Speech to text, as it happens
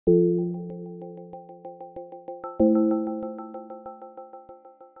A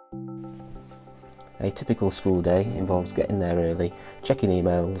typical school day involves getting there early, checking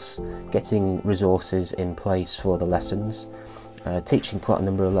emails, getting resources in place for the lessons, teaching quite a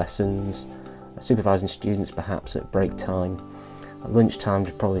number of lessons, supervising students perhaps at break time. At lunchtime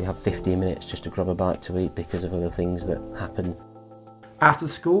we probably have 15 minutes just to grab a bite to eat because of other things that happen. After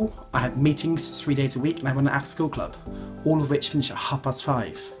school, I have meetings 3 days a week and I run an after-school club, all of which finish at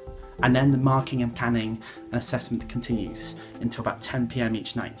 5:30. And then the marking and planning and assessment continues until about 10 PM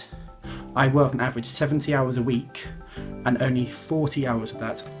each night. I work on average 70 hours a week and only 40 hours of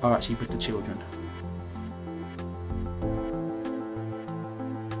that are actually with the children.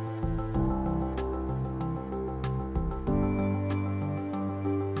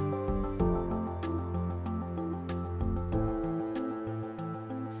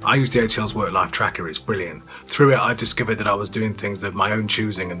 I use the HL's Work Life Tracker, it's brilliant. Through it I discovered that I was doing things of my own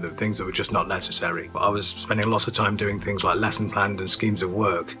choosing and the things that were just not necessary. I was spending lots of time doing things like lesson plans and schemes of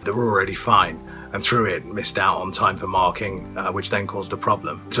work that were already fine, and through it missed out on time for marking, which then caused a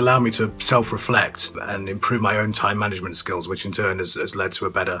problem. It's allowed me to self-reflect and improve my own time management skills, which in turn has led to a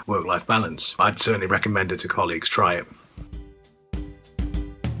better work-life balance. I'd certainly recommend it to colleagues, try it.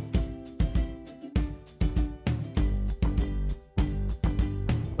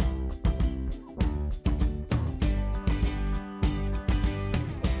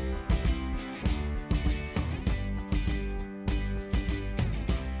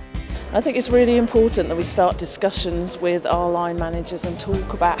 I think it's really important that we start discussions with our line managers and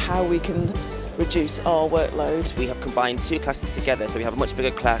talk about how we can reduce our workload. We have combined 2 classes together, so we have a much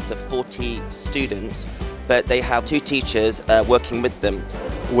bigger class of 40 students, but they have 2 teachers working with them.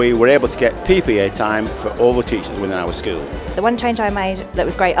 We were able to get PPA time for all the teachers within our school. The one change I made that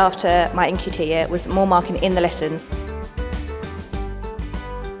was great after my NQT year was more marking in the lessons.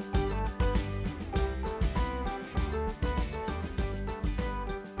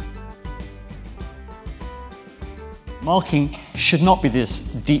 Marking should not be this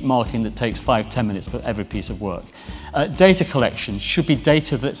deep marking that takes 5–10 minutes for every piece of work. Data collection should be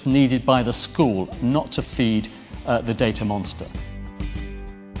data that's needed by the school, not to feed the data monster.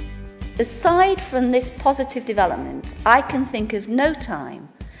 Aside from this positive development, I can think of no time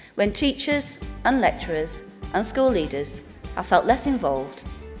when teachers and lecturers and school leaders have felt less involved,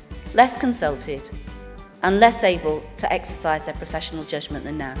 less consulted and less able to exercise their professional judgment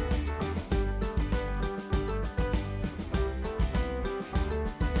than now.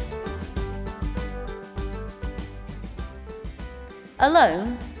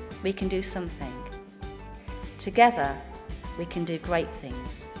 Alone, we can do something. Together, we can do great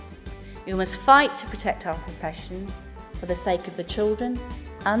things. We must fight to protect our profession for the sake of the children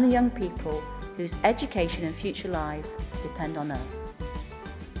and the young people whose education and future lives depend on us.